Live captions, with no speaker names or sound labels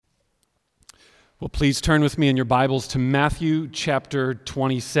Well, please turn with me in your Bibles to Matthew chapter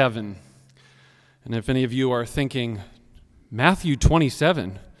 27. And if any of you are thinking, Matthew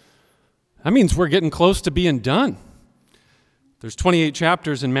 27, that means we're getting close to being done. There's 28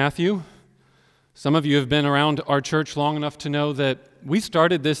 chapters in Matthew. Some of you have been around our church long enough to know that we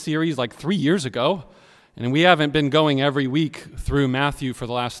started this series like 3 years ago, and we haven't been going every week through Matthew for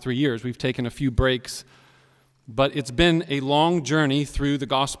the last 3 years. We've taken a few breaks, but it's been a long journey through the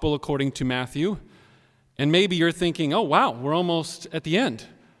gospel according to Matthew. And maybe you're thinking, oh, wow, we're almost at the end.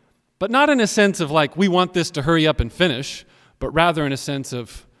 But not in a sense of like, we want this to hurry up and finish, but rather in a sense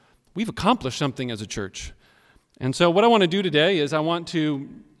of, we've accomplished something as a church. And so what I want to do today is I want to,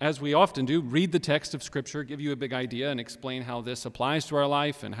 as we often do, read the text of Scripture, give you a big idea, and explain how this applies to our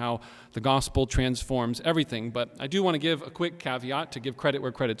life and how the gospel transforms everything. But I do want to give a quick caveat to give credit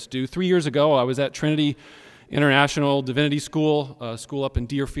where credit's due. 3 years ago, I was at Trinity International Divinity School, a school up in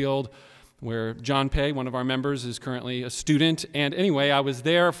Deerfield, where John Pay, one of our members, is currently a student. And anyway, I was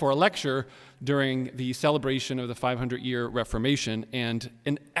there for a lecture during the celebration of the 500-year Reformation, and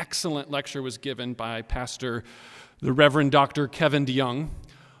an excellent lecture was given by Pastor, the Reverend Dr. Kevin DeYoung,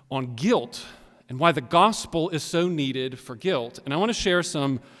 on guilt and why the gospel is so needed for guilt. And I want to share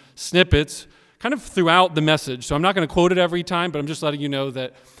some snippets kind of throughout the message. So I'm not going to quote it every time, but I'm just letting you know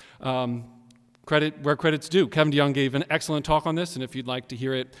that credit where credit's due. Kevin DeYoung gave an excellent talk on this, and if you'd like to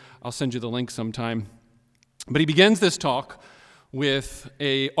hear it, I'll send you the link sometime. But he begins this talk with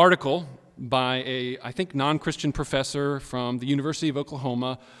an article by a, I think, non-Christian professor from the University of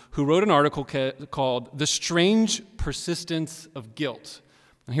Oklahoma who wrote an article called The Strange Persistence of Guilt.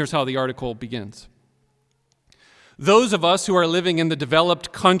 And here's how the article begins. Those of us who are living in the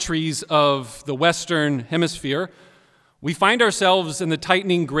developed countries of the Western Hemisphere, we find ourselves in the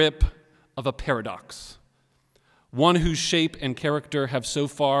tightening grip of a paradox, one whose shape and character have so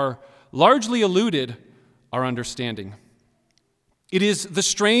far largely eluded our understanding. It is the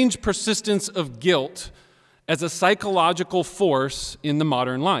strange persistence of guilt as a psychological force in the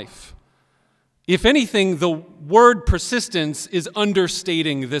modern life. If anything, the word persistence is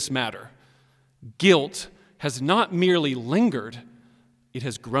understating this matter. Guilt has not merely lingered, it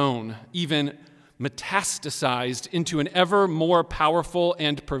has grown, even metastasized into an ever more powerful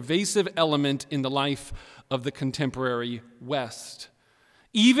and pervasive element in the life of the contemporary West.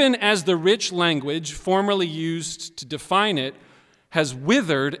 Even as the rich language formerly used to define it has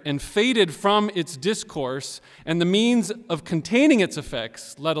withered and faded from its discourse, and the means of containing its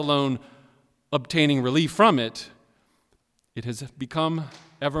effects, let alone obtaining relief from it, it has become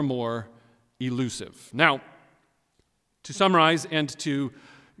ever more elusive. Now, to summarize and to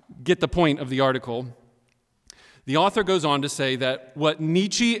get the point of the article, the author goes on to say that what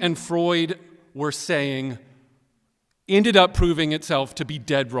Nietzsche and Freud were saying ended up proving itself to be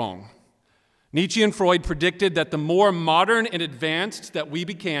dead wrong. Nietzsche and Freud predicted that the more modern and advanced that we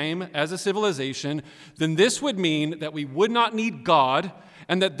became as a civilization, then this would mean that we would not need God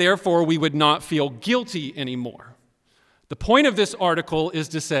and that therefore we would not feel guilty anymore. The point of this article is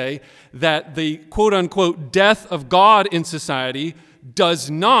to say that the quote-unquote death of God in society does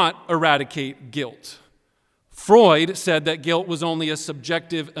not eradicate guilt. Freud said that guilt was only a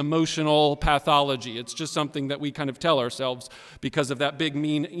subjective emotional pathology. It's just something that we kind of tell ourselves because of that big,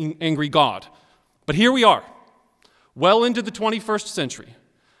 mean, angry God. But here we are, well into the 21st century.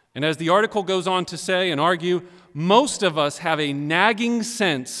 And as the article goes on to say and argue, most of us have a nagging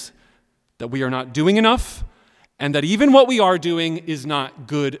sense that we are not doing enough and that even what we are doing is not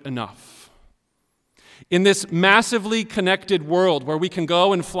good enough. In this massively connected world where we can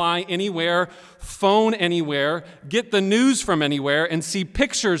go and fly anywhere, phone anywhere, get the news from anywhere, and see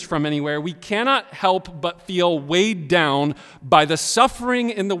pictures from anywhere, we cannot help but feel weighed down by the suffering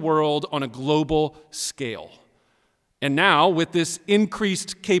in the world on a global scale. And now, with this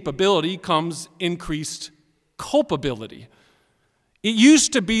increased capability comes increased culpability. It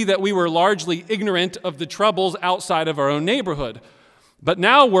used to be that we were largely ignorant of the troubles outside of our own neighborhood. But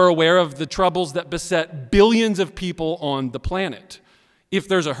now we're aware of the troubles that beset billions of people on the planet. If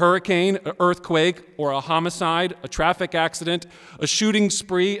there's a hurricane, an earthquake, or a homicide, a traffic accident, a shooting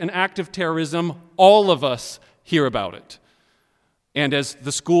spree, an act of terrorism, all of us hear about it. And as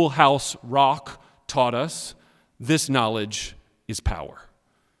the Schoolhouse Rock taught us, this knowledge is power.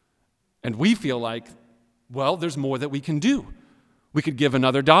 And we feel like, well, there's more that we can do. We could give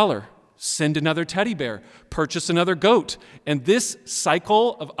another $1. Send another teddy bear, purchase another goat. And this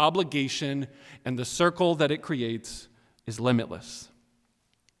cycle of obligation and the circle that it creates is limitless.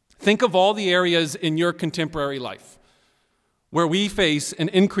 Think of all the areas in your contemporary life where we face an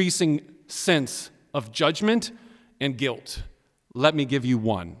increasing sense of judgment and guilt. Let me give you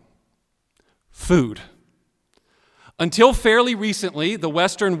one. Food. Until fairly recently, the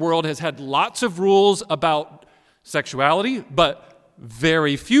Western world has had lots of rules about sexuality, but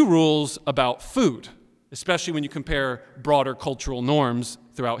very few rules about food, especially when you compare broader cultural norms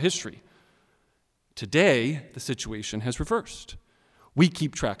throughout history. Today, the situation has reversed. We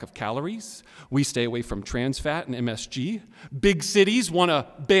keep track of calories. We stay away from trans fat and MSG. Big cities want to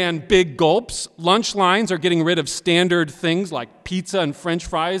ban big gulps. Lunch lines are getting rid of standard things like pizza and French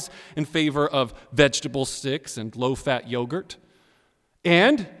fries in favor of vegetable sticks and low-fat yogurt.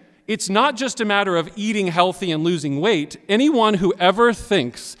 And it's not just a matter of eating healthy and losing weight. Anyone who ever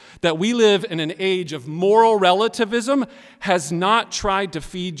thinks that we live in an age of moral relativism has not tried to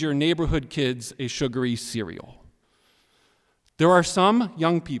feed your neighborhood kids a sugary cereal. There are some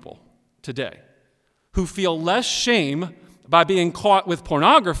young people today who feel less shame by being caught with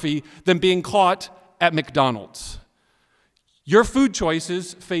pornography than being caught at McDonald's. Your food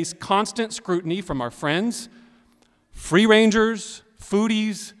choices face constant scrutiny from our friends, free rangers,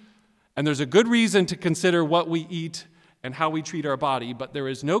 foodies, and there's a good reason to consider what we eat and how we treat our body, but there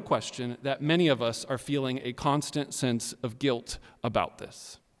is no question that many of us are feeling a constant sense of guilt about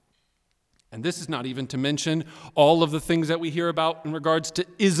this. And this is not even to mention all of the things that we hear about in regards to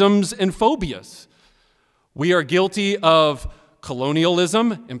isms and phobias. We are guilty of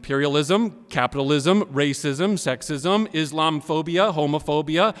colonialism, imperialism, capitalism, racism, sexism, Islamophobia,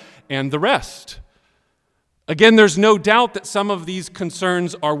 homophobia, and the rest. Again, there's no doubt that some of these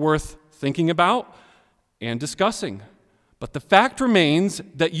concerns are worth thinking about and discussing. But the fact remains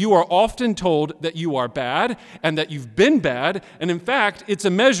that you are often told that you are bad and that you've been bad, and in fact, it's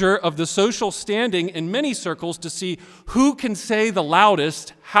a measure of the social standing in many circles to see who can say the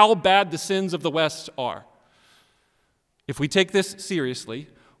loudest how bad the sins of the West are. If we take this seriously,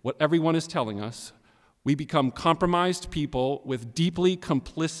 what everyone is telling us, we become compromised people with deeply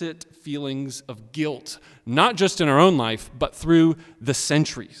complicit feelings of guilt, not just in our own life, but through the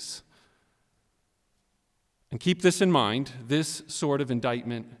centuries. And keep this in mind, this sort of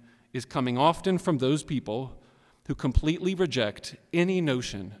indictment is coming often from those people who completely reject any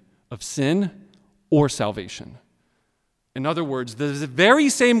notion of sin or salvation. In other words, the very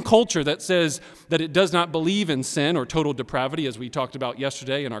same culture that says that it does not believe in sin or total depravity, as we talked about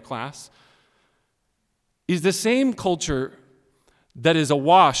yesterday in our class, is the same culture that is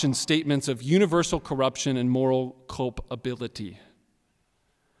awash in statements of universal corruption and moral culpability.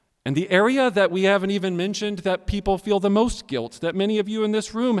 And the area that we haven't even mentioned that people feel the most guilt, that many of you in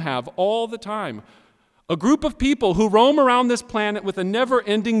this room have all the time, a group of people who roam around this planet with a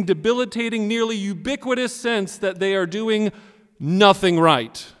never-ending, debilitating, nearly ubiquitous sense that they are doing nothing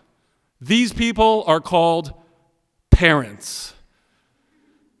right. These people are called parents.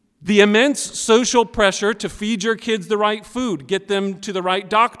 The immense social pressure to feed your kids the right food, get them to the right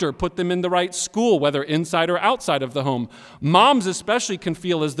doctor, put them in the right school, whether inside or outside of the home. Moms especially can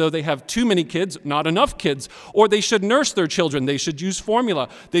feel as though they have too many kids, not enough kids, or they should nurse their children. They should use formula.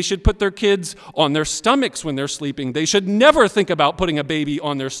 They should put their kids on their stomachs when they're sleeping. They should never think about putting a baby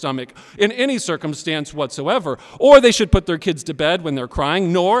on their stomach in any circumstance whatsoever. Or they should put their kids to bed when they're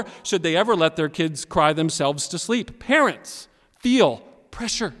crying, nor should they ever let their kids cry themselves to sleep. Parents feel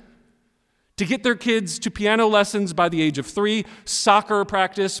pressure to get their kids to piano lessons by the age of 3, soccer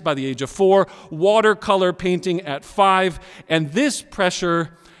practice by the age of 4, watercolor painting at 5, and this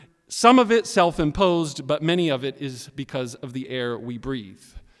pressure, some of it self-imposed, but many of it is because of the air we breathe.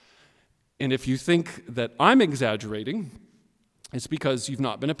 And if you think that I'm exaggerating, it's because you've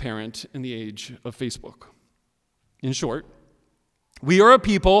not been a parent in the age of Facebook. In short, we are a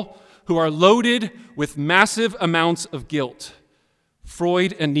people who are loaded with massive amounts of guilt.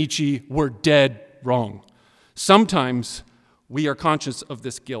 Freud and Nietzsche were dead wrong. Sometimes we are conscious of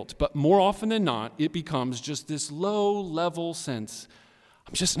this guilt, but more often than not, it becomes just this low-level sense,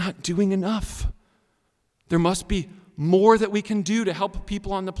 I'm just not doing enough. There must be more that we can do to help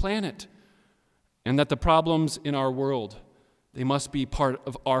people on the planet, and that the problems in our world, they must be part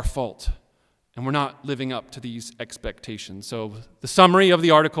of our fault, and we're not living up to these expectations. So the summary of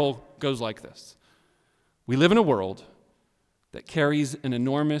the article goes like this. We live in a world that carries an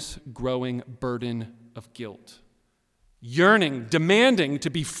enormous, growing burden of guilt, yearning, demanding to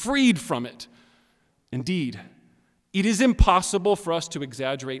be freed from it. Indeed, it is impossible for us to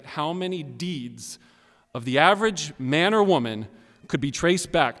exaggerate how many deeds of the average man or woman could be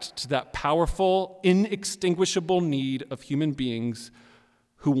traced back to that powerful, inextinguishable need of human beings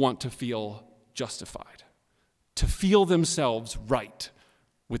who want to feel justified, to feel themselves right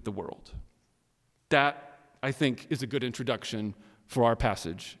with the world. That, I think, is a good introduction for our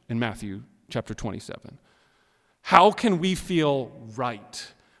passage in Matthew chapter 27. How can we feel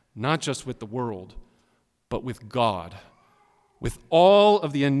right not just with the world, but with God, with all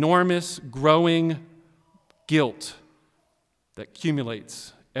of the enormous growing guilt that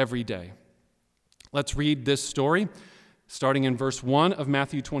accumulates every day. Let's read this story, starting in verse 1 of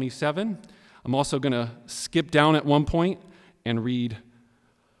Matthew 27. I'm also going to skip down at one point and read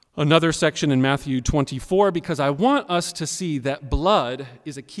another section in Matthew 24, because I want us to see that blood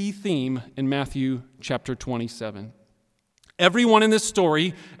is a key theme in Matthew chapter 27. Everyone in this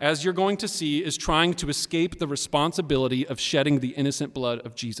story, as you're going to see, is trying to escape the responsibility of shedding the innocent blood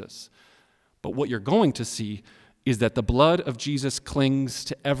of Jesus. But what you're going to see is that the blood of Jesus clings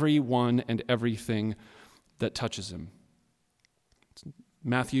to everyone and everything that touches him.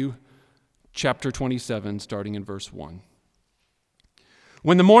 Matthew chapter 27, starting in verse 1.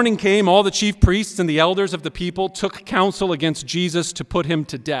 When the morning came, all the chief priests and the elders of the people took counsel against Jesus to put him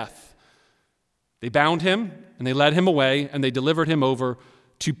to death. They bound him, and they led him away, and they delivered him over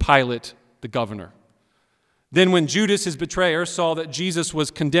to Pilate, the governor. Then when Judas, his betrayer, saw that Jesus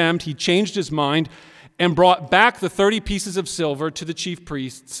was condemned, he changed his mind and brought back the 30 pieces of silver to the chief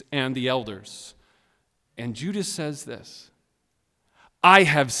priests and the elders. And Judas says this, "I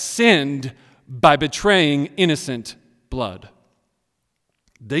have sinned by betraying innocent blood."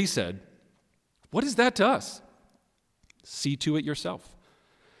 They said, "What is that to us? See to it yourself."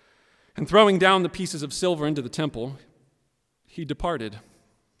 And throwing down the pieces of silver into the temple, he departed,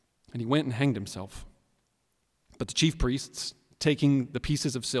 and he went and hanged himself. But the chief priests, taking the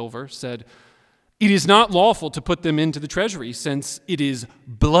pieces of silver, said, "It is not lawful to put them into the treasury, since it is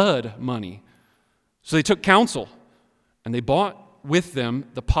blood money." So they took counsel, and they bought with them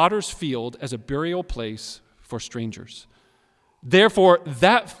the potter's field as a burial place for strangers. Therefore,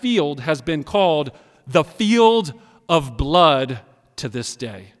 that field has been called the field of blood to this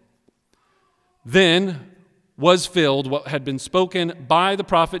day. Then was filled what had been spoken by the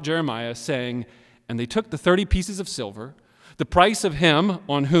prophet Jeremiah, saying, "And they took the 30 pieces of silver, the price of him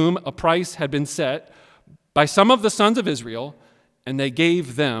on whom a price had been set by some of the sons of Israel, and they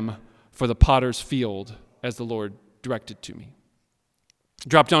gave them for the potter's field, as the Lord directed to me."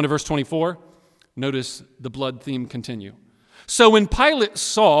 Drop down to verse 24. Notice the blood theme continue. So when Pilate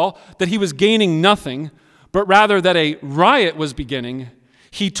saw that he was gaining nothing, but rather that a riot was beginning,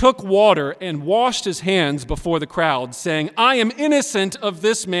 he took water and washed his hands before the crowd, saying, "I am innocent of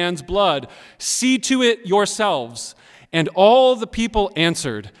this man's blood. See to it yourselves." And all the people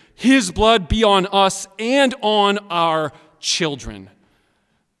answered, "His blood be on us and on our children."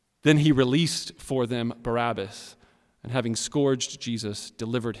 Then he released for them Barabbas, and having scourged Jesus,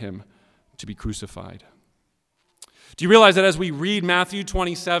 delivered him to be crucified. Do you realize that as we read Matthew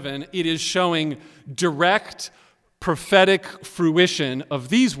 27, it is showing direct prophetic fruition of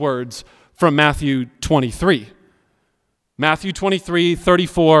these words from Matthew 23? Matthew 23,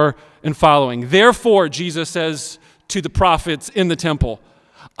 34 and following. Therefore, Jesus says to the prophets in the temple,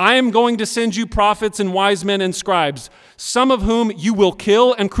 "I am going to send you prophets and wise men and scribes, some of whom you will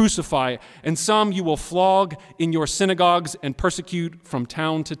kill and crucify, and some you will flog in your synagogues and persecute from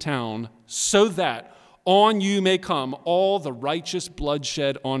town to town, so that on you may come all the righteous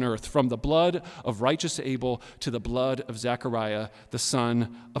bloodshed on earth, from the blood of righteous Abel to the blood of Zechariah, the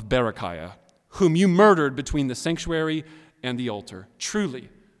son of Berechiah, whom you murdered between the sanctuary and the altar. Truly,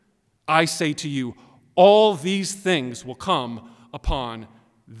 I say to you, all these things will come upon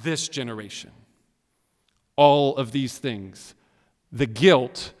this generation." All of these things, the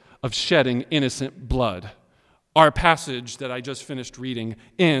guilt of shedding innocent blood. Our passage that I just finished reading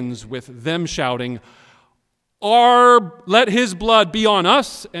ends with them shouting, "Let his blood be on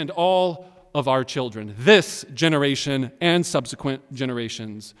us and all of our children." This generation and subsequent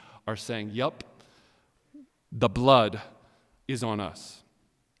generations are saying, "Yup, the blood is on us."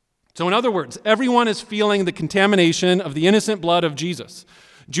 So in other words, everyone is feeling the contamination of the innocent blood of Jesus.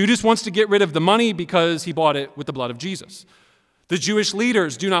 Judas wants to get rid of the money because he bought it with the blood of Jesus. The Jewish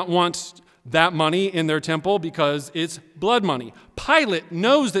leaders do not want that money in their temple because it's blood money. Pilate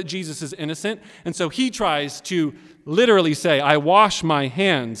knows that Jesus is innocent, and so he tries to literally say, "I wash my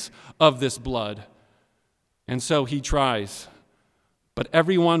hands of this blood." And so he tries. But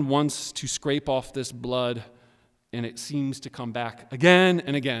everyone wants to scrape off this blood, and it seems to come back again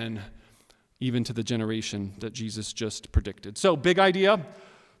and again, even to the generation that Jesus just predicted. So, big idea.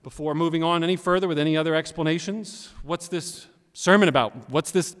 Before moving on any further with any other explanations, what's this sermon about?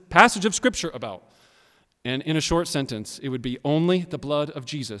 What's this passage of Scripture about? And in a short sentence, it would be only the blood of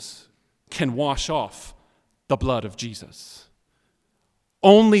Jesus can wash off the blood of Jesus.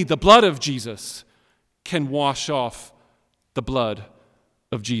 Only the blood of Jesus can wash off the blood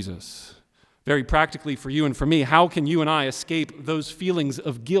of Jesus. Very practically for you and for me, how can you and I escape those feelings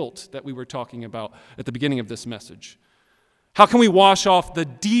of guilt that we were talking about at the beginning of this message? How can we wash off the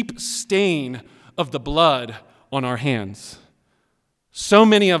deep stain of the blood on our hands? So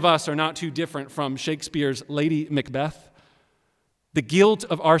many of us are not too different from Shakespeare's Lady Macbeth. The guilt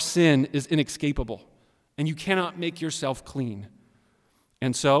of our sin is inescapable, and you cannot make yourself clean.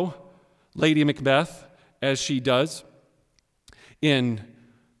 And so, Lady Macbeth, as she does in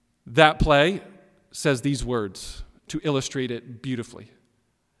that play, says these words to illustrate it beautifully.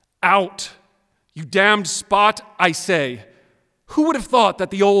 "Out, you damned spot, I say. Who would have thought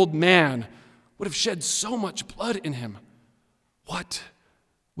that the old man would have shed so much blood in him? What?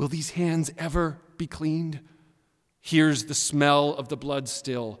 Will these hands ever be cleaned? Here's the smell of the blood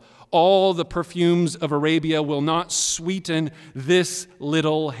still. All the perfumes of Arabia will not sweeten this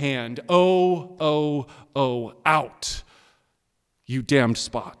little hand. Oh, oh, oh, out, you damned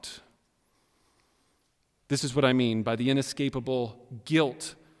spot." This is what I mean by the inescapable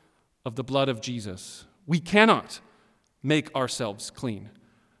guilt of the blood of Jesus. We cannot make ourselves clean.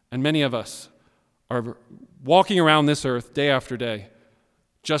 And many of us are walking around this earth day after day,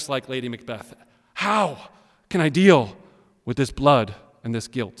 just like Lady Macbeth. How can I deal with this blood and this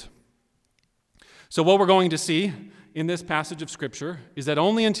guilt? So what we're going to see in this passage of Scripture is that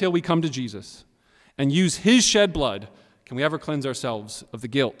only until we come to Jesus and use his shed blood can we ever cleanse ourselves of the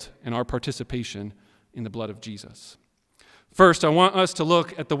guilt and our participation in the blood of Jesus. First, I want us to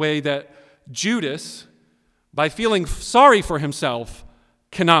look at the way that Judas, by feeling sorry for himself,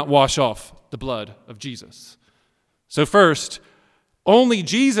 cannot wash off the blood of Jesus. So first, only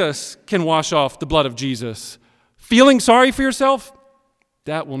Jesus can wash off the blood of Jesus. Feeling sorry for yourself,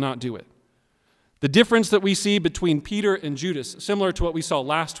 that will not do it. The difference that we see between Peter and Judas, similar to what we saw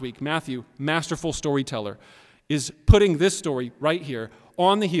last week, Matthew, masterful storyteller, is putting this story right here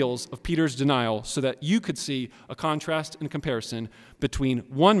on the heels of Peter's denial so that you could see a contrast and comparison between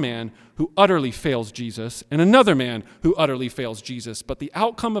one man who utterly fails Jesus and another man who utterly fails Jesus, but the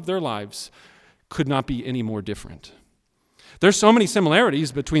outcome of their lives could not be any more different. There's so many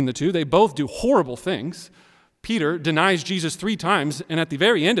similarities between the two. They both do horrible things. Peter denies Jesus 3 times, and at the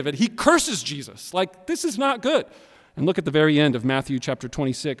very end of it, he curses Jesus. Like, this is not good. And look at the very end of Matthew chapter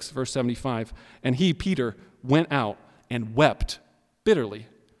 26, verse 75. "And he, Peter, went out and wept bitterly."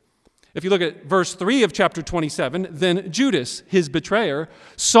 If you look at verse 3 of chapter 27, then Judas, his betrayer,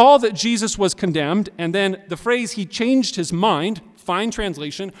 saw that Jesus was condemned, and then the phrase "he changed his mind," fine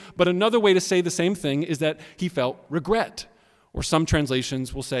translation, but another way to say the same thing is that he felt regret, or some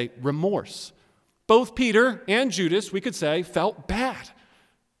translations will say remorse. Both Peter and Judas, we could say, felt bad,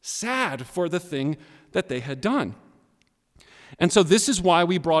 sad for the thing that they had done. And so this is why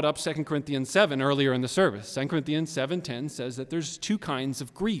we brought up 2 Corinthians 7 earlier in the service. 2 Corinthians 7:10 says that there's 2 kinds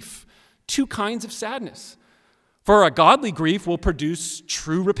of grief, 2 kinds of sadness. For a godly grief will produce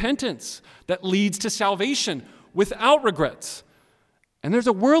true repentance that leads to salvation without regrets. And there's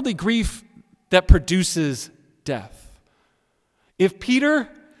a worldly grief that produces death. If Peter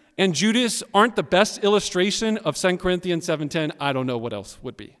and Judas aren't the best illustration of 2 Corinthians 7:10, I don't know what else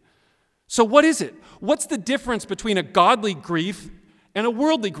would be. So what is it? What's the difference between a godly grief and a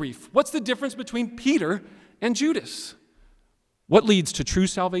worldly grief? What's the difference between Peter and Judas? What leads to true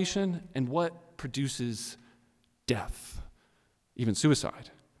salvation and what produces death, even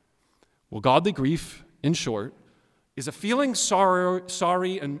suicide? Well, godly grief, in short, is a feeling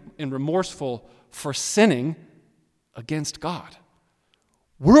sorry and remorseful for sinning against God.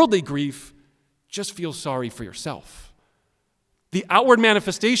 Worldly grief just feels sorry for yourself. The outward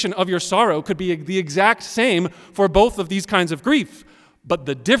manifestation of your sorrow could be the exact same for both of these kinds of grief, but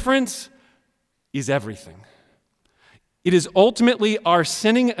the difference is everything. It is ultimately our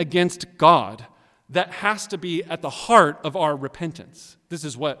sinning against God that has to be at the heart of our repentance. This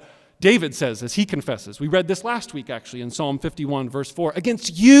is what David says as he confesses. We read this last week, actually, in Psalm 51, verse 4.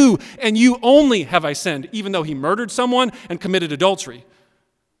 "Against you and you only have I sinned," even though he murdered someone and committed adultery.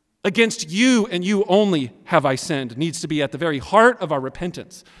 "Against you and you only have I sinned" needs to be at the very heart of our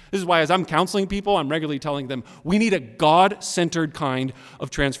repentance. This is why as I'm counseling people, I'm regularly telling them we need a God-centered kind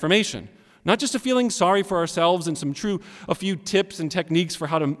of transformation. Not just a feeling sorry for ourselves and a few tips and techniques for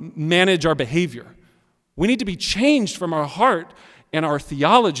how to manage our behavior. We need to be changed from our heart, and our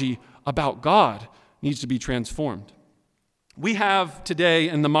theology about God needs to be transformed. We have today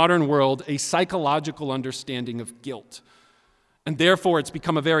in the modern world a psychological understanding of guilt. And therefore, it's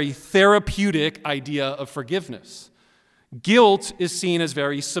become a very therapeutic idea of forgiveness. Guilt is seen as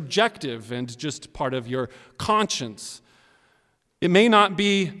very subjective and just part of your conscience. It may not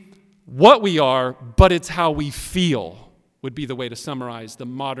be what we are, but it's how we feel. would be the way to summarize the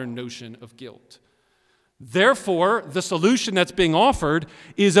modern notion of guilt. Therefore, the solution that's being offered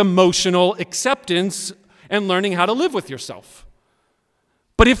is emotional acceptance and learning how to live with yourself.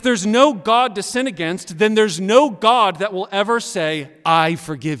 But if there's no God to sin against, then there's no God that will ever say, I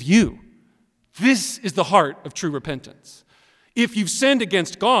forgive you. This is the heart of true repentance. If you've sinned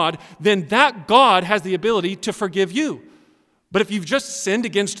against God, then that God has the ability to forgive you. But if you've just sinned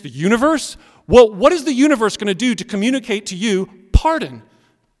against the universe, well, what is the universe going to do to communicate to you pardon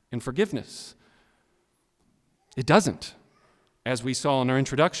and forgiveness? It doesn't, as we saw in our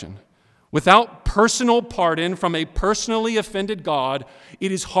introduction. Without personal pardon from a personally offended God,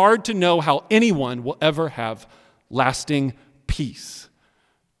 it is hard to know how anyone will ever have lasting peace.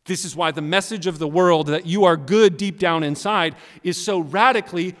 This is why the message of the world that you are good deep down inside is so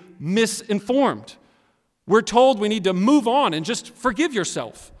radically misinformed. We're told we need to move on and just forgive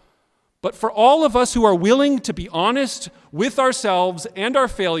yourself. But for all of us who are willing to be honest with ourselves and our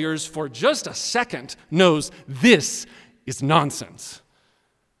failures for just a second, knows this is nonsense.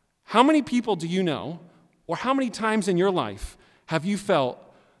 How many people do you know, or how many times in your life have you felt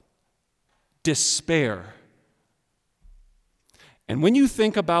despair? And when you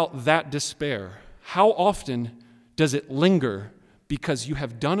think about that despair, how often does it linger because you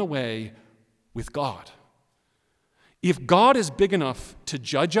have done away with God? If God is big enough to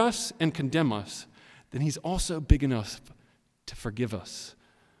judge us and condemn us, then he's also big enough to forgive us.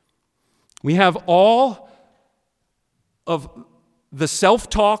 We have all of the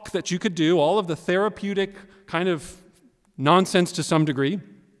self-talk that you could do, all of the therapeutic kind of nonsense to some degree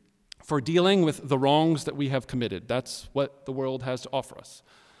for dealing with the wrongs that we have committed. That's what the world has to offer us.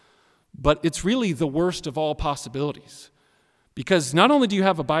 But it's really the worst of all possibilities. Because not only do you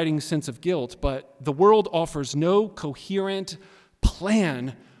have a biting sense of guilt, but the world offers no coherent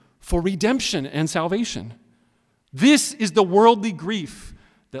plan for redemption and salvation. This is the worldly grief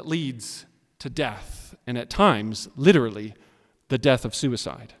that leads to death, and at times, literally, the death of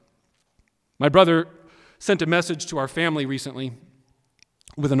suicide. My brother sent a message to our family recently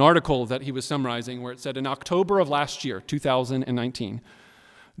with an article that he was summarizing where it said in October of last year, 2019,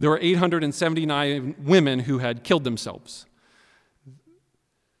 there were 879 women who had killed themselves.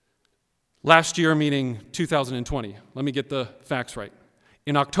 Last year, meaning 2020. Let me get the facts right.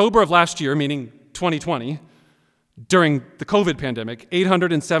 In October of last year, meaning 2020, during the COVID pandemic,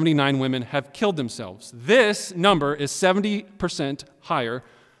 879 women have killed themselves. This number is 70% higher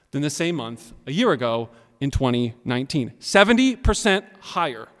than the same month a year ago in 2019. 70%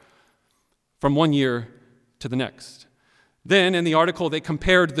 higher from one year to the next. Then, in the article, they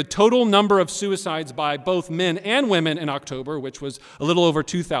compared the total number of suicides by both men and women in October, which was a little over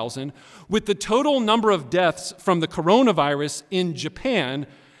 2,000, with the total number of deaths from the coronavirus in Japan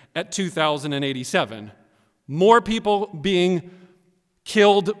at 2,087. More people being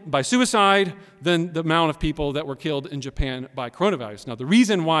killed by suicide than the amount of people that were killed in Japan by coronavirus. Now, the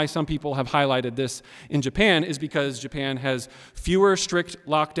reason why some people have highlighted this in Japan is because Japan has fewer strict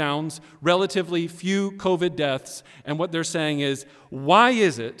lockdowns, relatively few COVID deaths, and what they're saying is, why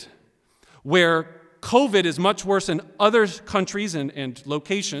is it where COVID is much worse in other countries and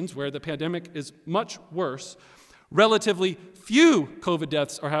locations where the pandemic is much worse, relatively few COVID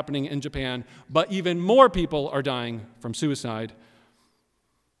deaths are happening in Japan, but even more people are dying from suicide?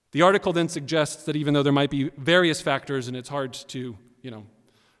 The article then suggests that even though there might be various factors and it's hard to,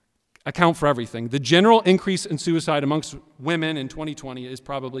 account for everything, the general increase in suicide amongst women in 2020 is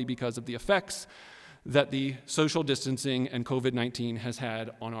probably because of the effects that the social distancing and COVID-19 has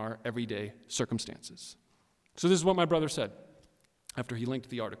had on our everyday circumstances. So this is what my brother said after he linked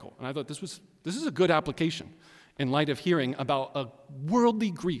the article. And I thought this is a good application in light of hearing about a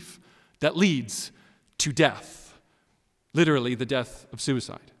worldly grief that leads to death, literally the death of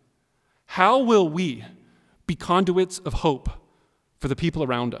suicide. How will we be conduits of hope for the people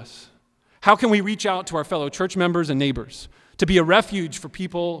around us? How can we reach out to our fellow church members and neighbors to be a refuge for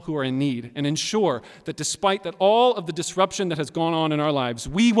people who are in need and ensure that despite that all of the disruption that has gone on in our lives,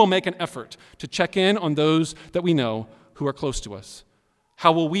 we will make an effort to check in on those that we know who are close to us?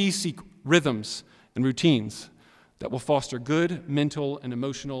 How will we seek rhythms and routines that will foster good mental and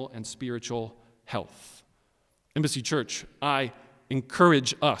emotional and spiritual health? Embassy Church, I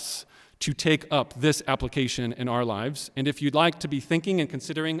encourage us to take up this application in our lives. And if you'd like to be thinking and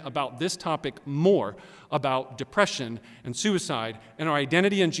considering about this topic more, about depression and suicide and our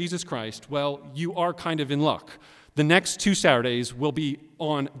identity in Jesus Christ, well, you are kind of in luck. The next 2 Saturdays will be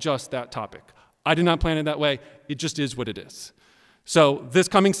on just that topic. I did not plan it that way. It just is what it is. So this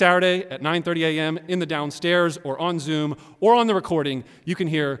coming Saturday at 9:30 a.m. in the downstairs or on Zoom or on the recording, you can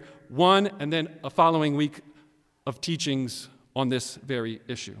hear one, and then a following week of teachings on this very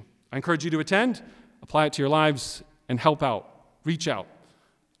issue. I encourage you to attend, apply it to your lives, and help out, reach out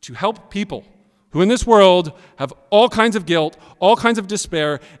to help people who in this world have all kinds of guilt, all kinds of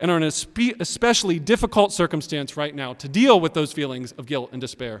despair, and are in an especially difficult circumstance right now to deal with those feelings of guilt and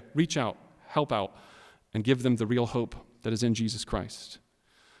despair. Reach out, help out, and give them the real hope that is in Jesus Christ.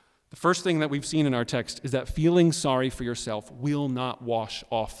 The first thing that we've seen in our text is that feeling sorry for yourself will not wash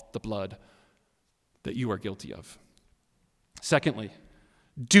off the blood that you are guilty of. Secondly,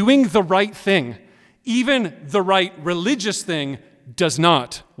 doing the right thing, even the right religious thing, does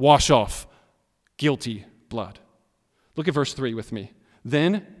not wash off guilty blood. Look at verse 3 with me.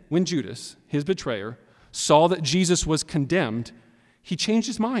 Then, when Judas, his betrayer, saw that Jesus was condemned, he changed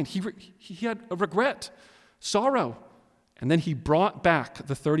his mind. He had a regret, sorrow. And then he brought back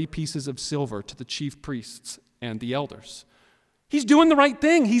the 30 pieces of silver to the chief priests and the elders. He's doing the right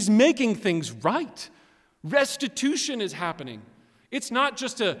thing. He's making things right. Restitution is happening. It's not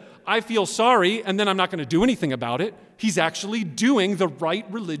just I feel sorry and then I'm not going to do anything about it. He's actually doing the right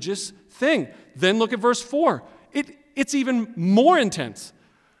religious thing. Then look at verse 4. It's even more intense.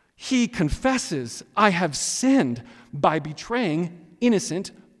 He confesses, I have sinned by betraying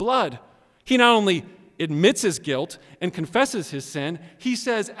innocent blood. He not only admits his guilt and confesses his sin, he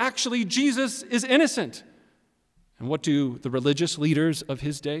says, actually, Jesus is innocent. And what do the religious leaders of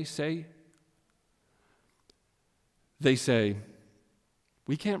his day say? They say,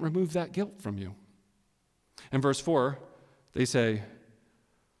 we can't remove that guilt from you. In verse 4, they say,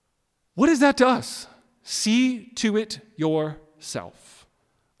 what is that to us? See to it yourself.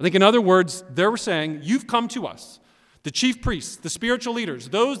 I think in other words, they're saying, you've come to us. The chief priests, the spiritual leaders,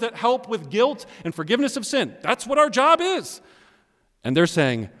 those that help with guilt and forgiveness of sin. That's what our job is. And they're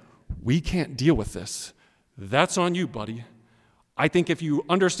saying, we can't deal with this. That's on you, buddy. I think if you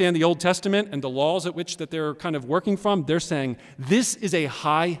understand the Old Testament and the laws at which that they're kind of working from, they're saying this is a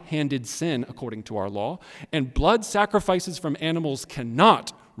high-handed sin according to our law, and blood sacrifices from animals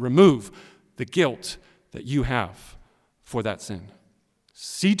cannot remove the guilt that you have for that sin.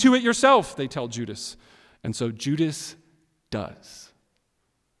 See to it yourself, they tell Judas. And so Judas does.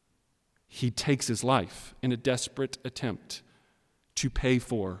 He takes his life in a desperate attempt to pay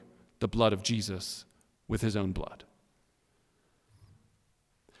for the blood of Jesus with his own blood.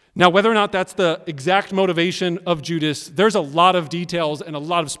 Now, whether or not that's the exact motivation of Judas, there's a lot of details and a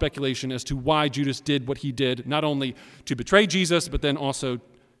lot of speculation as to why Judas did what he did, not only to betray Jesus, but then also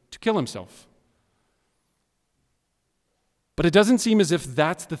to kill himself. But it doesn't seem as if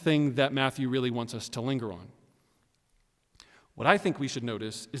that's the thing that Matthew really wants us to linger on. What I think we should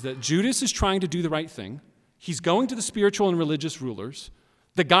notice is that Judas is trying to do the right thing. He's going to the spiritual and religious rulers,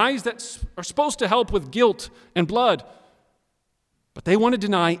 the guys that are supposed to help with guilt and blood, but they want to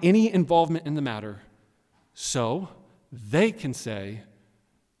deny any involvement in the matter so they can say,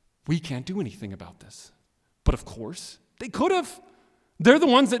 we can't do anything about this. But of course, they could have. They're the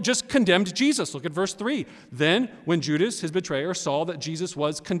ones that just condemned Jesus. Look at verse 3. Then, when Judas, his betrayer, saw that Jesus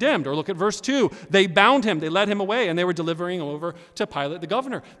was condemned, or look at verse 2, they bound him, they led him away, and they were delivering him over to Pilate the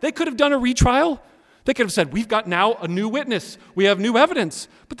governor. They could have done a retrial. They could have said, we've got now a new witness. We have new evidence.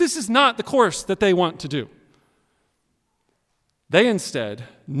 But this is not the course that they want to do. They instead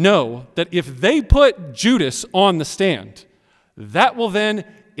know that if they put Judas on the stand, that will then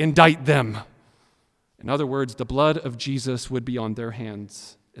indict them. In other words, the blood of Jesus would be on their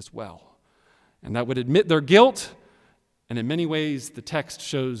hands as well. And that would admit their guilt, and in many ways, the text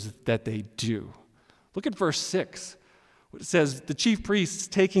shows that they do. Look at verse 6. It says, the chief priests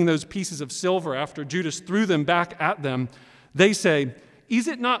taking those pieces of silver after Judas threw them back at them, they say, is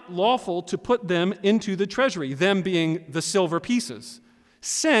it not lawful to put them into the treasury, them being the silver pieces,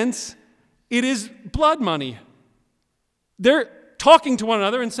 since it is blood money? They're talking to one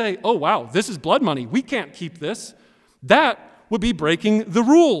another and say, oh, wow, this is blood money. We can't keep this. That would be breaking the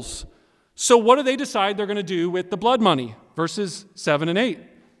rules. So what do they decide they're going to do with the blood money? Verses 7 and 8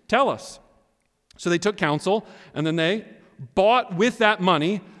 tell us. So they took counsel, and then they bought with that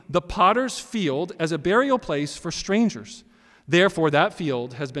money the potter's field as a burial place for strangers. Therefore, that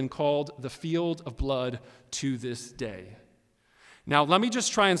field has been called the field of blood to this day. Now, let me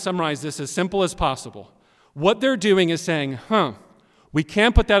just try and summarize this as simple as possible. What they're doing is saying, we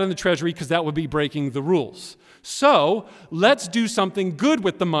can't put that in the treasury because that would be breaking the rules. So let's do something good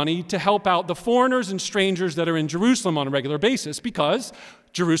with the money to help out the foreigners and strangers that are in Jerusalem on a regular basis, because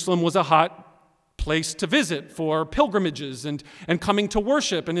Jerusalem was a hot place to visit for pilgrimages and coming to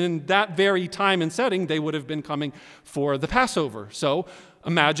worship. And in that very time and setting, they would have been coming for the Passover. So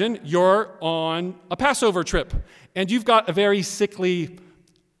imagine you're on a Passover trip and you've got a very sickly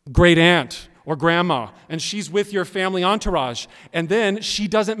great aunt or grandma, and she's with your family entourage, and then she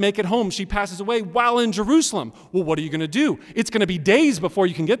doesn't make it home. She passes away while in Jerusalem. Well, what are you going to do? It's going to be days before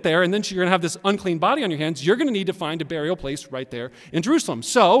you can get there, and then you're going to have this unclean body on your hands. You're going to need to find a burial place right there in Jerusalem.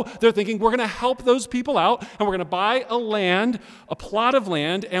 So they're thinking, we're going to help those people out, and we're going to buy a plot of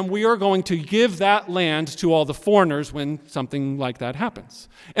land, and we are going to give that land to all the foreigners when something like that happens.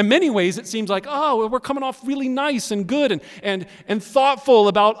 In many ways, it seems like, oh, we're coming off really nice and good and thoughtful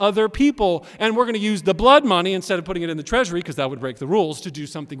about other people, and we're going to use the blood money instead of putting it in the treasury, because that would break the rules, to do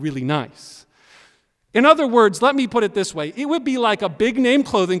something really nice. In other words, let me put it this way. It would be like a big-name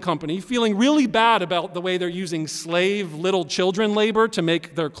clothing company feeling really bad about the way they're using slave little children labor to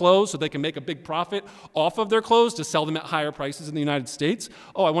make their clothes so they can make a big profit off of their clothes to sell them at higher prices in the United States.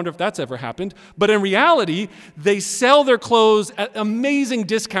 Oh, I wonder if that's ever happened. But in reality, they sell their clothes at amazing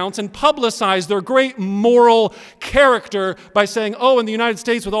discounts and publicize their great moral character by saying, oh, in the United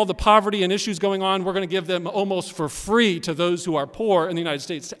States, with all the poverty and issues going on, we're going to give them almost for free to those who are poor in the United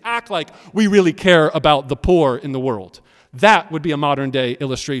States, to act like we really care about the poor in the world. That would be a modern day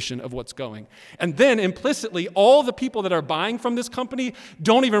illustration of what's going. And then implicitly, all the people that are buying from this company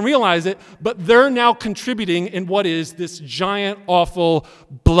don't even realize it, but they're now contributing in what is this giant, awful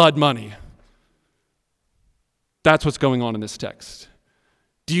blood money. That's what's going on in this text.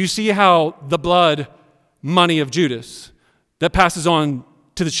 Do you see how the blood money of Judas that passes on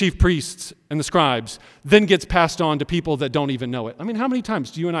to the chief priests and the scribes then gets passed on to people that don't even know it? I mean, how many times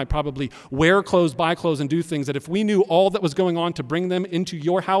do you and I probably wear clothes, buy clothes, and do things that if we knew all that was going on to bring them into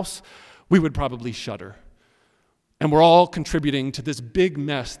your house, we would probably shudder? And we're all contributing to this big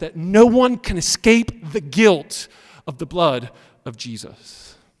mess that no one can escape the guilt of the blood of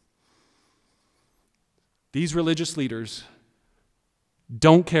Jesus. These religious leaders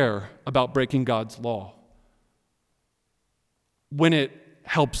don't care about breaking God's law when it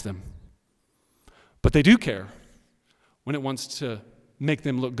helps them. But they do care when it wants to make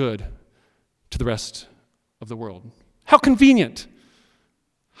them look good to the rest of the world. How convenient.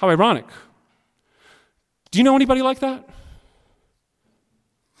 How ironic. Do you know anybody like that?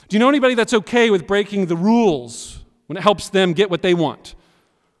 Do you know anybody that's okay with breaking the rules when it helps them get what they want,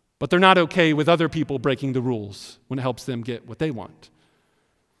 but they're not okay with other people breaking the rules when it helps them get what they want?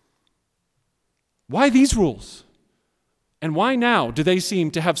 Why these rules? And why now do they seem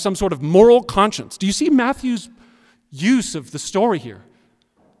to have some sort of moral conscience? Do you see Matthew's use of the story here?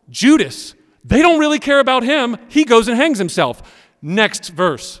 Judas, they don't really care about him. He goes and hangs himself. Next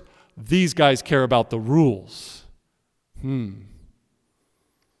verse, these guys care about the rules. I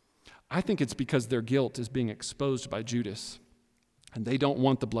think it's because their guilt is being exposed by Judas, and they don't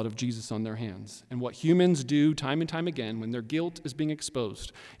want the blood of Jesus on their hands. And what humans do time and time again when their guilt is being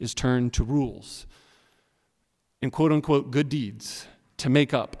exposed is turn to rules and quote-unquote good deeds to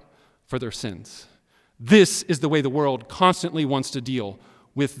make up for their sins. This is the way the world constantly wants to deal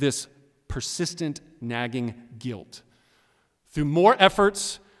with this persistent, nagging guilt. Through more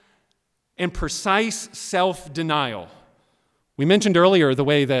efforts and precise self-denial. We mentioned earlier the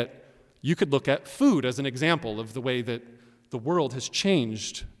way that you could look at food as an example of the way that the world has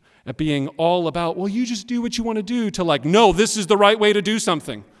changed at being all about, well, you just do what you want to do, to like, no, this is the right way to do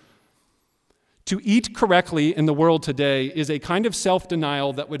something. To eat correctly in the world today is a kind of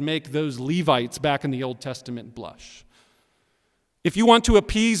self-denial that would make those Levites back in the Old Testament blush. If you want to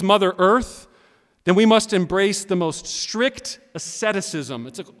appease Mother Earth, then we must embrace the most strict asceticism.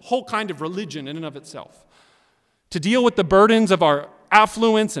 It's a whole kind of religion in and of itself. To deal with the burdens of our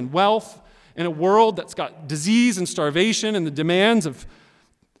affluence and wealth in a world that's got disease and starvation and the demands of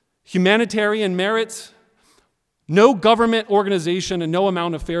humanitarian merits, no government organization and no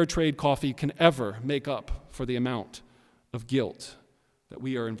amount of fair trade coffee can ever make up for the amount of guilt that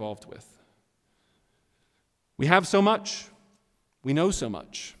we are involved with. We have so much. We know so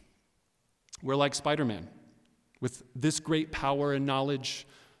much. We're like Spider-Man. With this great power and knowledge,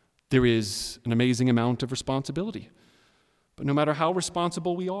 there is an amazing amount of responsibility. But no matter how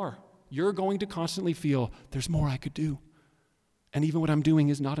responsible we are, you're going to constantly feel there's more I could do. And even what I'm doing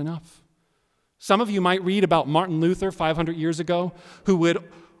is not enough. Some of you might read about Martin Luther 500 years ago, who would,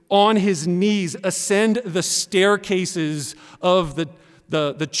 on his knees, ascend the staircases of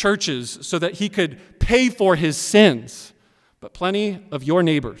the churches so that he could pay for his sins. But plenty of your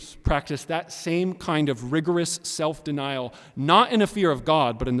neighbors practice that same kind of rigorous self-denial, not in a fear of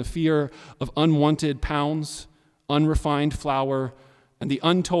God, but in the fear of unwanted pounds, unrefined flour, and the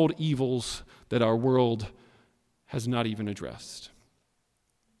untold evils that our world has not even addressed.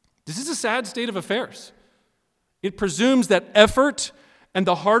 This is a sad state of affairs. It presumes that effort and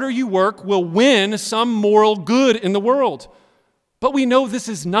the harder you work will win some moral good in the world. But we know this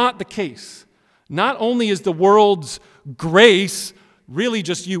is not the case. Not only is the world's grace really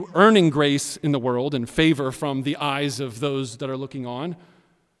just you earning grace in the world and favor from the eyes of those that are looking on,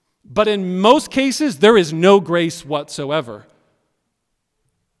 but in most cases, there is no grace whatsoever.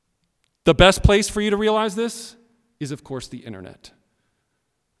 The best place for you to realize this is, of course, the internet.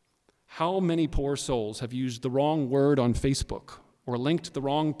 How many poor souls have used the wrong word on Facebook or linked the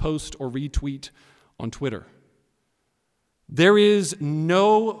wrong post or retweet on Twitter? There is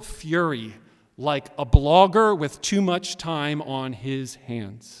no fury like a blogger with too much time on his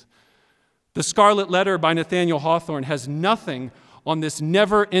hands. The Scarlet Letter by Nathaniel Hawthorne has nothing on this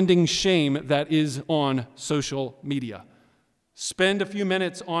never-ending shame that is on social media. Spend a few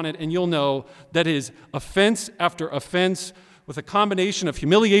minutes on it and you'll know that is offense after offense with a combination of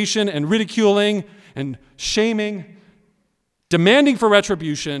humiliation and ridiculing and shaming, demanding for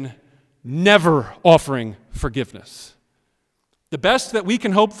retribution, never offering forgiveness. The best that we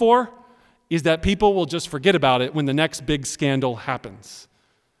can hope for is that people will just forget about it when the next big scandal happens.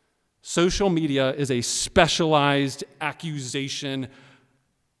 Social media is a specialized accusation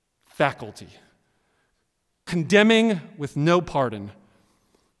faculty. Condemning with no pardon.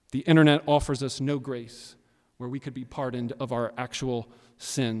 The internet offers us no grace where we could be pardoned of our actual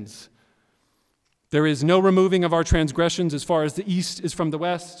sins. There is no removing of our transgressions as far as the east is from the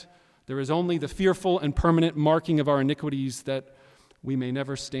west. There is only the fearful and permanent marking of our iniquities that we may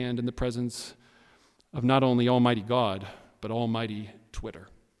never stand in the presence of not only Almighty God, but Almighty Twitter.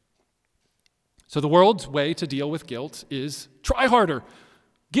 So the world's way to deal with guilt is try harder,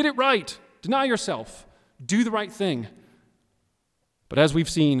 get it right, deny yourself, do the right thing. But as we've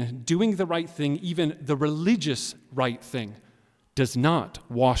seen, doing the right thing, even the religious right thing, does not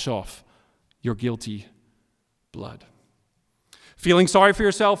wash off your guilty blood. Feeling sorry for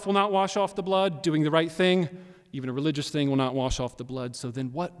yourself will not wash off the blood. Doing the right thing, even a religious thing, will not wash off the blood. So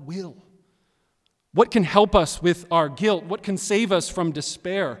then what will? What can help us with our guilt? What can save us from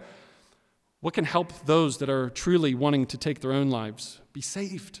despair? What can help those that are truly wanting to take their own lives be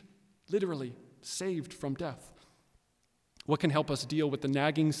saved, literally saved from death? What can help us deal with the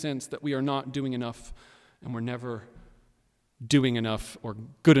nagging sense that we are not doing enough and we're never doing enough or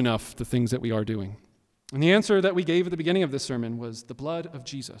good enough the things that we are doing? And the answer that we gave at the beginning of this sermon was the blood of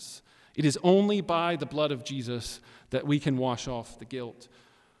Jesus. It is only by the blood of Jesus that we can wash off the guilt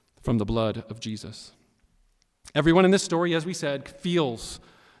from the blood of Jesus. Everyone in this story, as we said, feels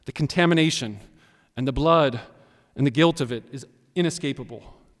the contamination and the blood and the guilt of it is inescapable.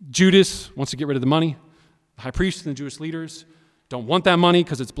 Judas wants to get rid of the money. The high priest and the Jewish leaders don't want that money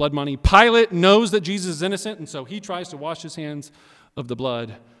because it's blood money. Pilate knows that Jesus is innocent, and so he tries to wash his hands of the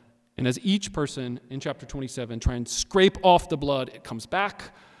blood. And as each person in chapter 27 try and scrape off the blood, it comes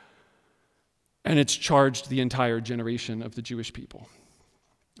back, and it's charged the entire generation of the Jewish people.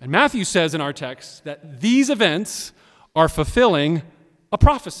 And Matthew says in our text that these events are fulfilling a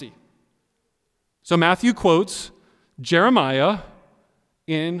prophecy. So Matthew quotes Jeremiah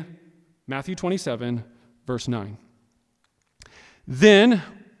in Matthew 27, verse 9. Then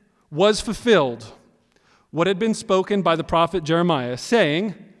was fulfilled what had been spoken by the prophet Jeremiah,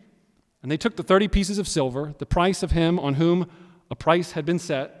 saying, and they took the 30 pieces of silver, the price of him on whom a price had been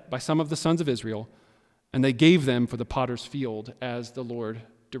set by some of the sons of Israel, and they gave them for the potter's field as the Lord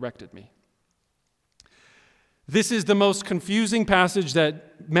directed me. This is the most confusing passage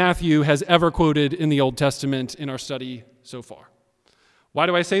that Matthew has ever quoted in the Old Testament in our study so far. Why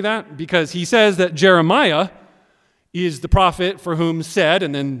do I say that? Because he says that Jeremiah is the prophet for whom said,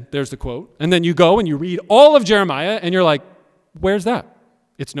 and then there's the quote, and then you go and you read all of Jeremiah and you're like, where's that?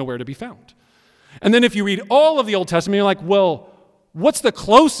 It's nowhere to be found. And then if you read all of the Old Testament, you're like, well, what's the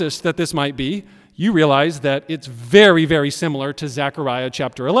closest that this might be? You realize that it's very, very similar to Zechariah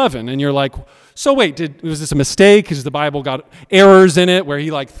chapter 11. And you're like, so wait, was this a mistake? Has the Bible got errors in it where he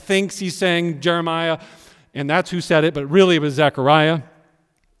thinks he's saying Jeremiah and that's who said it, but really it was Zechariah?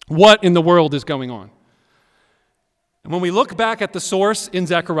 What in the world is going on? And when we look back at the source in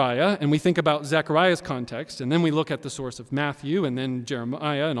Zechariah and we think about Zechariah's context, and then we look at the source of Matthew and then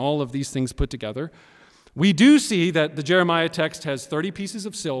Jeremiah and all of these things put together, we do see that the Jeremiah text has 30 pieces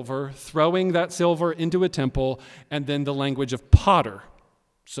of silver, throwing that silver into a temple, and then the language of potter.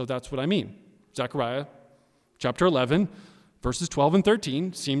 So that's what I mean. Zechariah chapter 11, verses 12 and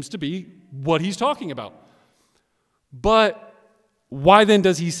 13 seems to be what he's talking about. But why then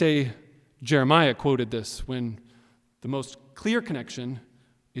does he say Jeremiah quoted this when the most clear connection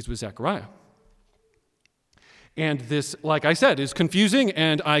is with Zechariah? And this, like I said, is confusing,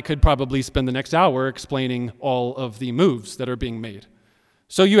 and I could probably spend the next hour explaining all of the moves that are being made.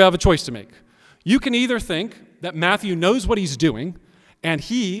 So you have a choice to make. You can either think that Matthew knows what he's doing, And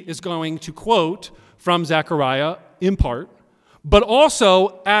he is going to quote from Zechariah in part, but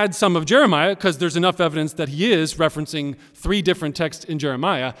also add some of Jeremiah, because there's enough evidence that he is referencing 3 different texts in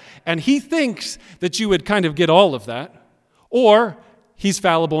Jeremiah, and he thinks that you would kind of get all of that, or he's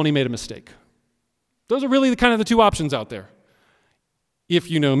fallible and he made a mistake. Those are really the 2 options out there. If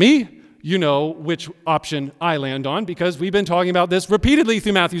you know me, you know which option I land on, because we've been talking about this repeatedly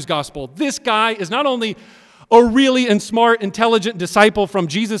through Matthew's gospel. This guy is not only a really smart, intelligent disciple from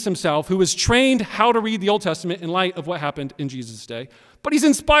Jesus himself who was trained how to read the Old Testament in light of what happened in Jesus' day, but he's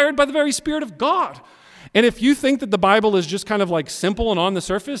inspired by the very Spirit of God. And if you think that the Bible is just kind of like simple and on the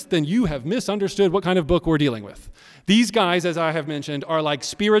surface, then you have misunderstood what kind of book we're dealing with. These guys, as I have mentioned, are like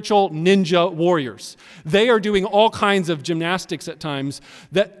spiritual ninja warriors. They are doing all kinds of gymnastics at times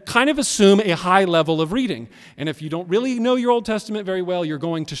that kind of assume a high level of reading. And if you don't really know your Old Testament very well, you're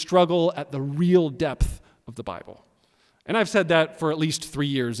going to struggle at the real depth of the Bible. And I've said that for at least 3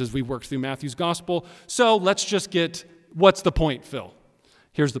 years as we work through Matthew's gospel. So let's just get, what's the point, Phil?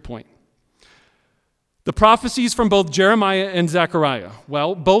 Here's the point. The prophecies from both Jeremiah and Zechariah,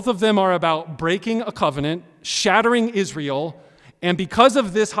 well, both of them are about breaking a covenant, shattering Israel, and because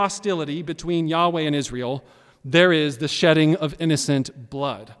of this hostility between Yahweh and Israel, there is the shedding of innocent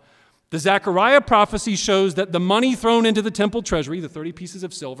blood. The Zechariah prophecy shows that the money thrown into the temple treasury, the 30 pieces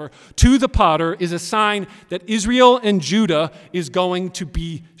of silver, to the potter is a sign that Israel and Judah is going to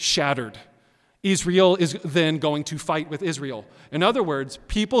be shattered. Israel is then going to fight with Israel. In other words,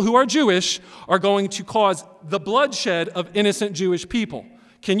 people who are Jewish are going to cause the bloodshed of innocent Jewish people.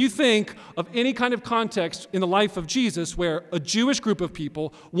 Can you think of any kind of context in the life of Jesus where a Jewish group of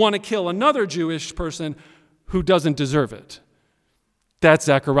people want to kill another Jewish person who doesn't deserve it? That's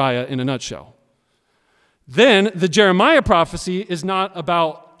Zechariah in a nutshell. Then the Jeremiah prophecy is not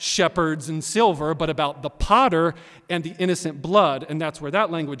about shepherds and silver, but about the potter and the innocent blood, and that's where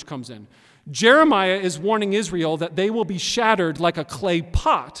that language comes in. Jeremiah is warning Israel that they will be shattered like a clay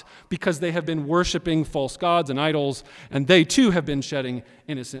pot because they have been worshiping false gods and idols, and they too have been shedding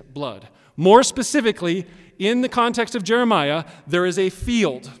innocent blood. More specifically, in the context of Jeremiah, there is a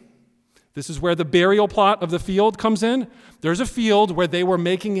field. This is where the burial plot of the field comes in. There's a field where they were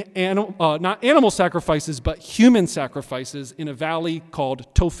making not animal sacrifices, but human sacrifices in a valley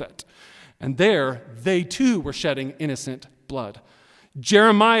called Tophet. And there, they too were shedding innocent blood.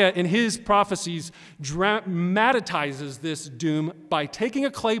 Jeremiah, in his prophecies, dramatizes this doom by taking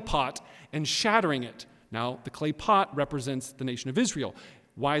a clay pot and shattering it. Now, the clay pot represents the nation of Israel.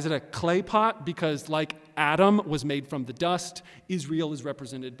 Why is it a clay pot? Because like Adam was made from the dust, Israel is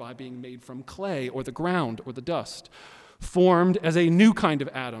represented by being made from clay or the ground or the dust, formed as a new kind of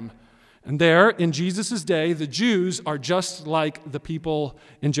Adam. And there, in Jesus' day, the Jews are just like the people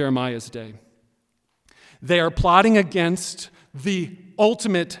in Jeremiah's day. They are plotting against the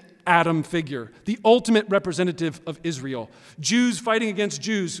ultimate Adam figure, the ultimate representative of Israel. Jews fighting against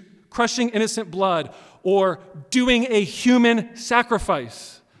Jews, crushing innocent blood, or doing a human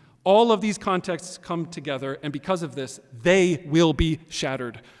sacrifice. All of these contexts come together, and because of this, they will be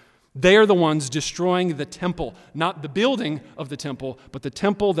shattered. They are the ones destroying the temple, not the building of the temple, but the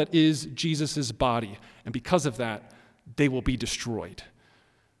temple that is Jesus' body. And because of that, they will be destroyed.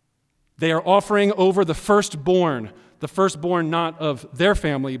 They are offering over the firstborn not of their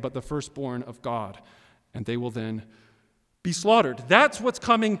family, but the firstborn of God. And they will then be slaughtered. That's what's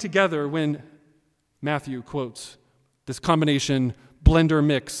coming together when Matthew quotes this combination, blender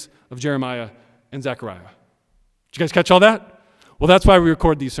mix of Jeremiah and Zechariah. Did you guys catch all that? Well, that's why we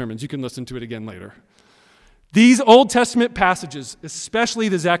record these sermons. You can listen to it again later. These Old Testament passages, especially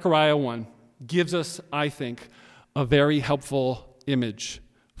the Zechariah one, gives us, I think, a very helpful image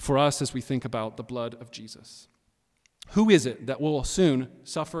for us as we think about the blood of Jesus. Who is it that will soon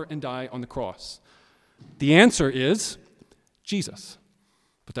suffer and die on the cross? The answer is Jesus.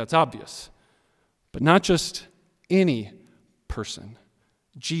 But that's obvious. But not just any person.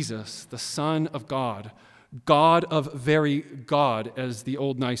 Jesus, the Son of God, God of very God, as the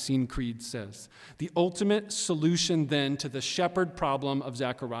Old Nicene Creed says. The ultimate solution then to the shepherd problem of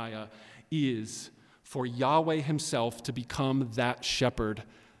Zechariah is for Yahweh himself to become that shepherd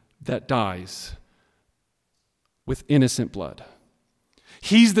that dies with innocent blood.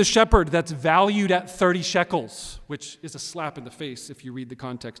 He's the shepherd that's valued at 30 shekels, which is a slap in the face if you read the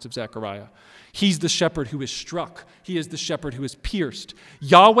context of Zechariah. He's the shepherd who is struck. He is the shepherd who is pierced.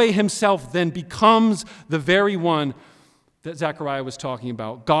 Yahweh himself then becomes the very one that Zechariah was talking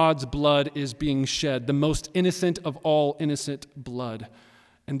about. God's blood is being shed, the most innocent of all innocent blood.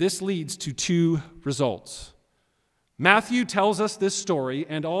 And this leads to 2 results. Matthew tells us this story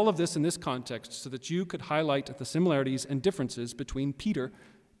and all of this in this context so that you could highlight the similarities and differences between Peter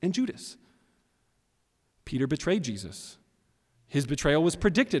and Judas. Peter betrayed Jesus. His betrayal was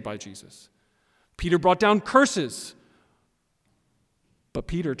predicted by Jesus. Peter brought down curses. But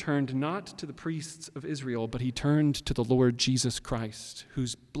Peter turned not to the priests of Israel, but he turned to the Lord Jesus Christ,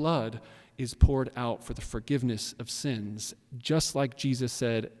 whose blood is poured out for the forgiveness of sins, just like Jesus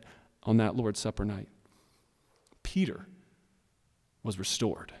said on that Lord's Supper night. Peter was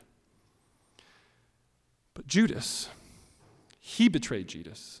restored. But Judas, he betrayed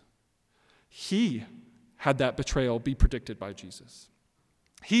Jesus. He had that betrayal be predicted by Jesus.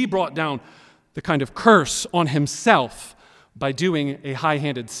 He brought down the kind of curse on himself by doing a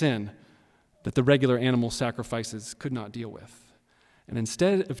high-handed sin that the regular animal sacrifices could not deal with. And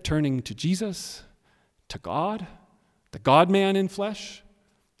instead of turning to Jesus, to God, the God-man in flesh,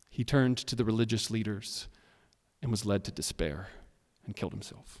 he turned to the religious leaders and was led to despair and killed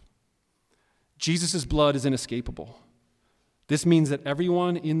himself. Jesus' blood is inescapable. This means that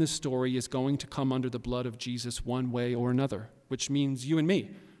everyone in the story is going to come under the blood of Jesus one way or another, which means you and me,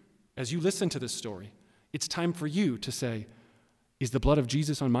 as you listen to this story, it's time for you to say, is the blood of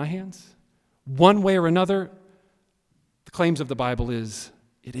Jesus on my hands? One way or another, the claims of the Bible is,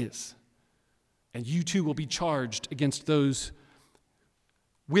 it is. And you too will be charged against those,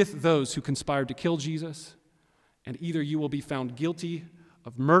 with those who conspired to kill Jesus, and either you will be found guilty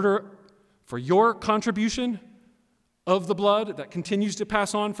of murder for your contribution of the blood that continues to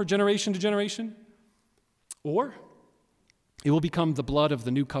pass on for generation to generation, or it will become the blood of the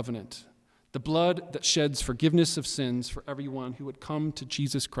new covenant, the blood that sheds forgiveness of sins for everyone who would come to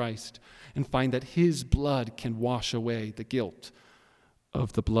Jesus Christ and find that his blood can wash away the guilt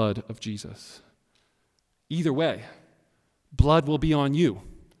of the blood of Jesus. Either way, blood will be on you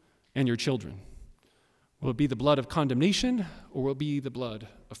and your children. Will it be the blood of condemnation, or will it be the blood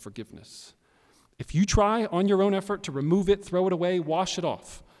of forgiveness? If you try on your own effort to remove it, throw it away, wash it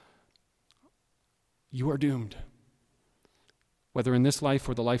off, you are doomed, whether in this life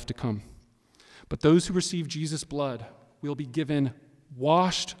or the life to come. But those who receive Jesus' blood will be given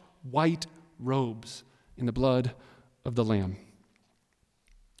washed white robes in the blood of the Lamb.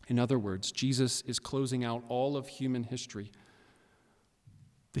 In other words, Jesus is closing out all of human history.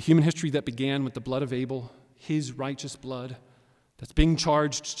 The human history that began with the blood of Abel, his righteous blood that's being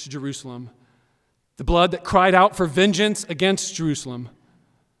charged to Jerusalem, the blood that cried out for vengeance against Jerusalem.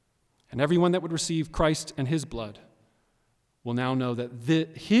 And everyone that would receive Christ and his blood will now know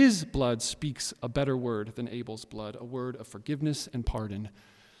that his blood speaks a better word than Abel's blood, a word of forgiveness and pardon.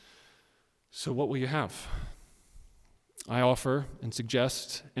 So what will you have? I offer and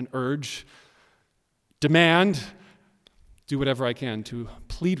suggest and urge, demand, do whatever I can to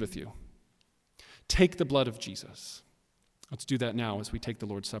plead with you. Take the blood of Jesus. Let's do that now as we take the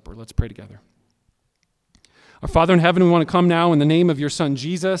Lord's Supper. Let's pray together. Our Father in heaven, we want to come now in the name of your Son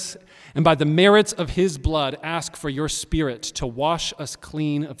Jesus, and by the merits of his blood, ask for your Spirit to wash us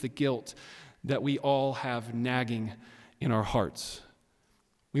clean of the guilt that we all have nagging in our hearts.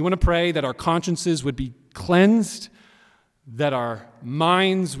 We want to pray that our consciences would be cleansed, that our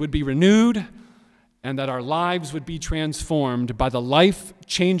minds would be renewed, and that our lives would be transformed by the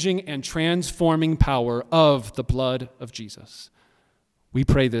life-changing and transforming power of the blood of Jesus. We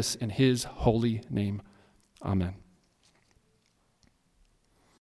pray this in his holy name. Amen.